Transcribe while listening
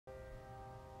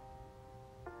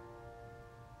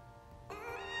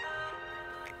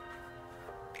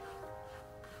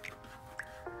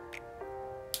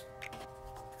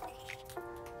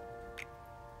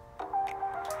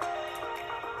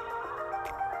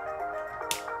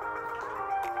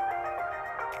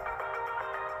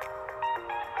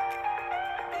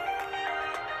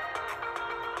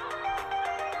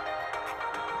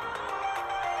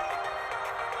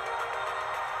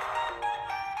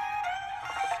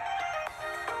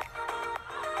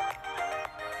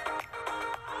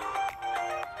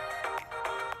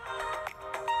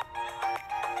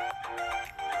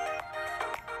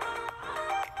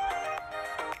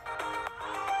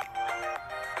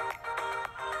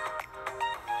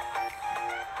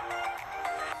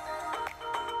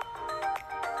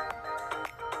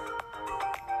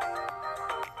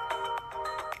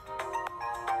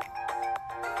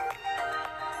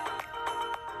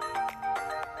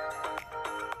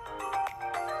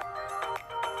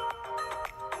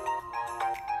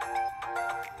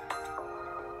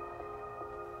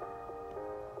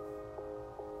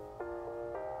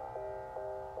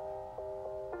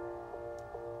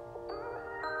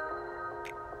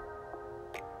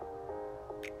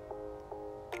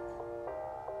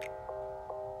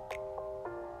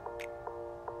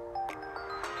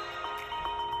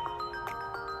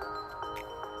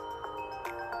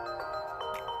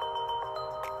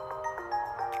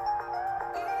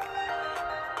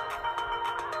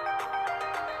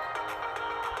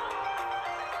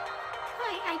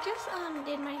just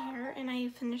did my hair and I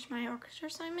finished my orchestra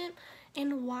assignment,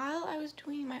 and while I was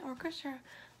doing my orchestra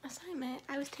assignment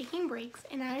I was taking breaks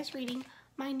and I was reading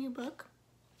my new book,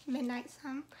 Midnight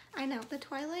Sun. I know, the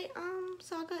Twilight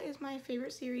saga is my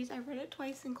favorite series. I've read it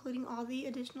twice, including all the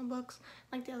additional books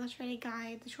like the Illustrated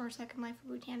Guide, The Short Second Life of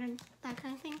Bhutan, and that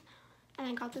kind of thing. And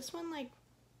I got this one like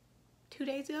 2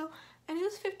 days ago and it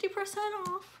was 50%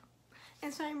 off,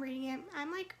 and so I'm reading it.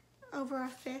 I'm like over a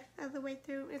fifth of the way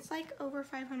through. It's like over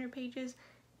 500 pages,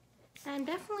 and I'm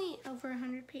definitely over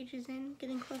 100 pages in,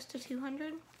 getting close to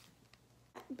 200.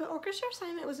 But orchestra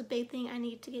assignment was a big thing I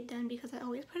needed to get done because I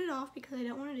always put it off because I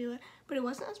don't want to do it, but it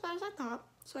wasn't as bad as I thought,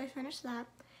 so I finished that.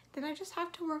 Then I just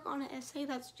have to work on an essay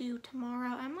that's due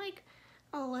tomorrow. I'm like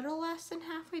a little less than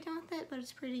halfway done with it, but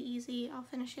it's pretty easy. I'll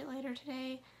finish it later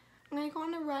today. I'm gonna go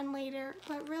on a run later,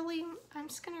 but really, I'm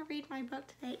just gonna read my book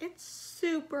today. It's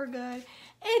super good.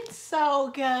 It's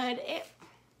so good.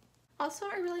 Also,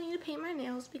 I really need to paint my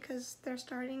nails because they're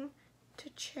starting to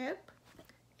chip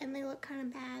and they look kind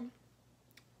of bad.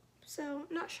 So,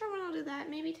 not sure when I'll do that.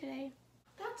 Maybe today.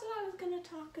 That's what I was gonna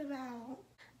talk about.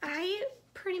 I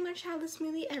pretty much have this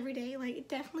smoothie every day, like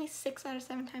definitely 6 out of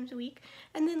 7 times a week.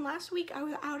 And then last week I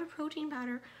was out of protein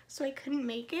powder, so I couldn't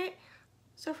make it.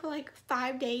 So for like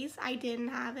 5 days I didn't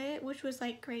have it, which was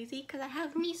like crazy because I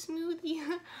have me smoothie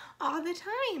all the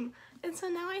time. And so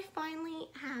now I finally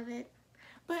have it.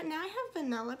 But now I have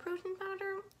vanilla protein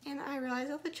powder and I realize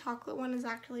that the chocolate one is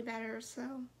actually better,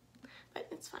 so, but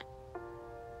it's fine.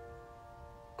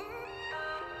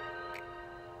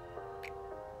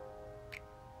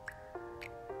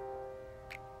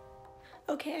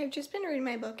 Okay, I've just been reading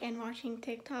my book and watching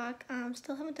TikTok.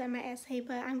 Still haven't done my essay,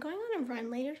 but I'm going on a run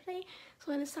later today,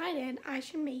 so I decided I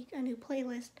should make a new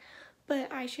playlist. But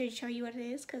I should show you what it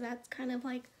is, because that's kind of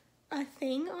like a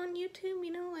thing on YouTube,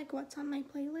 you know, like what's on my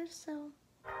playlist, so.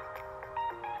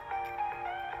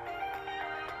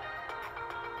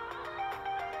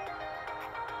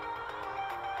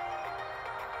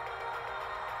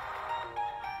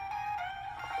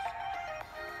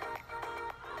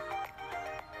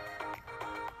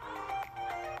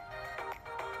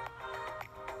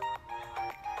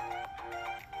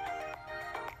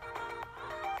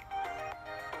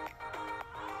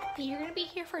 You're gonna be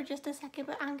here for just a second,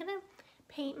 but I'm gonna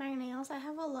paint my nails. I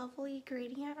have a lovely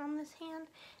gradient on this hand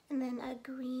and then a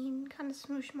green kind of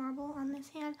smoosh marble on this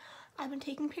hand. I've been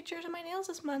taking pictures of my nails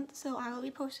this month, so I will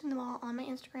be posting them all on my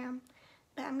Instagram,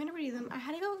 but I'm gonna redo them. I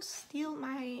had to go steal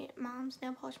my mom's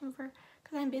nail polish mover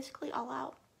because I'm basically all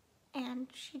out, and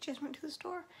she just went to the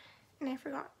store and I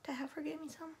forgot to have her get me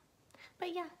some.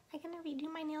 But yeah, I'm gonna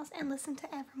redo my nails and listen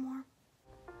to Evermore.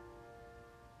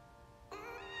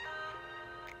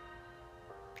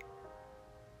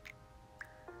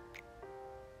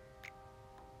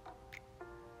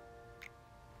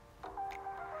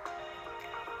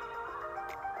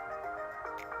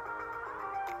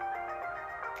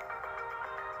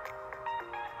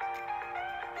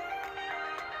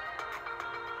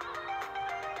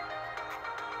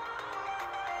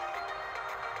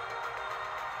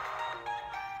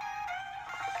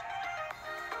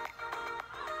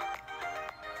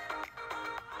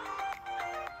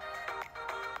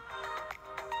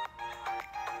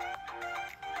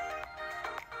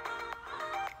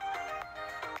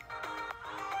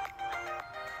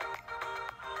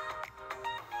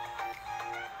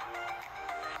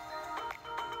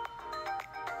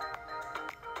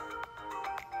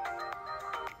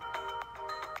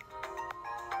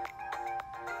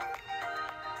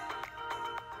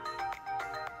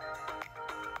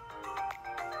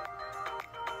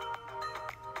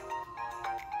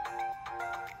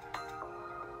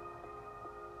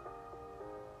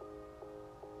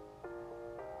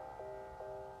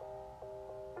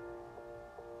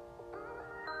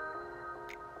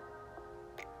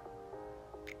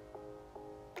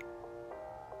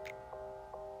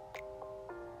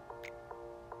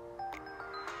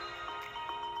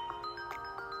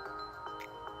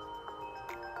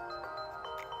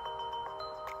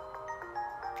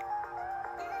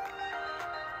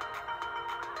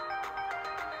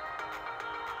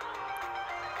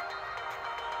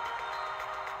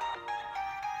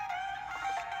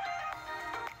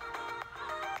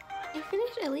 I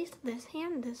finished at least this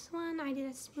hand. This one I did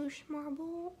a smoosh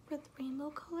marble with rainbow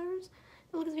colors.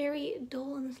 It looks very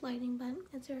dull in this lighting, but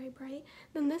it's very bright.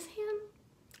 Then this hand,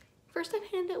 first I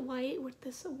painted it white with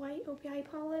this white OPI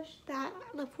polish.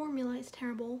 The formula is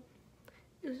terrible.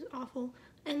 It was awful.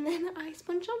 And then I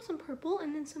sponged on some purple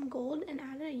and then some gold and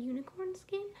added a unicorn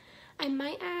skin. I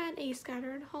might add a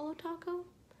scattered hollow taco.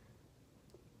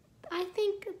 I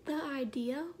think the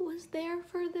idea was there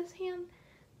for this hand,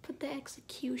 but the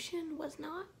execution was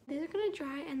not. These are gonna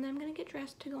dry and then I'm gonna get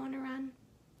dressed to go on a run.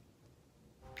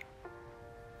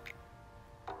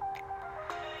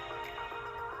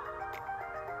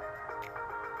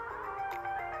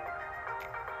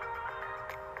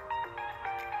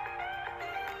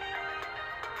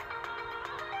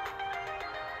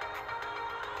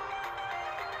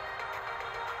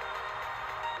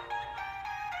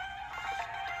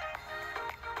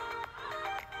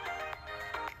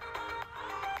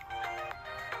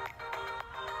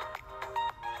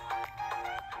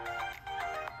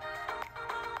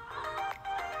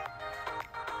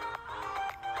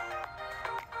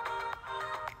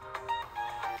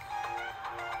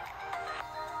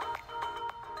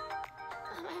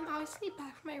 I'm obviously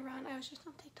back from my run. I was just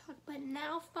on TikTok, but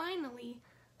now finally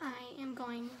I am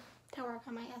going to work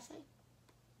on my essay.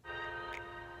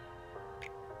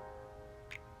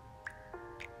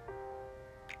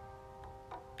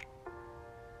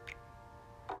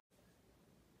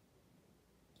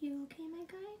 You okay, my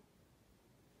guy?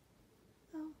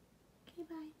 Oh, okay,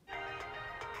 bye.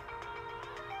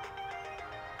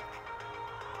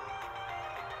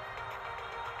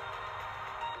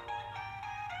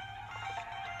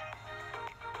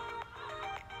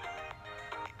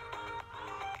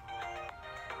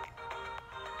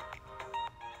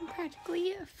 I'm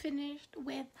practically finished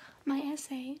with my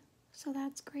essay, so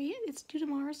that's great. It's due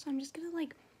tomorrow, so I'm just gonna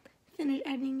like finish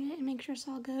editing it and make sure it's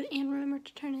all good and remember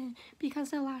to turn it in, because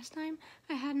the last time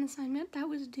I had an assignment that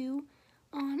was due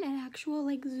on an actual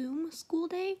like Zoom school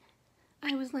day,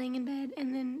 I was laying in bed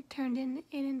and then turned it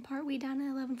in partway down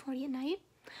at 11:40 at night.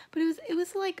 But it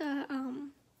was like a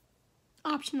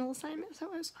optional assignment, so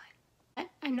it was fine.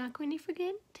 I'm not going to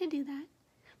forget to do that.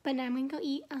 But now I'm gonna go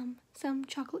eat some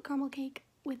chocolate caramel cake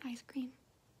with ice cream.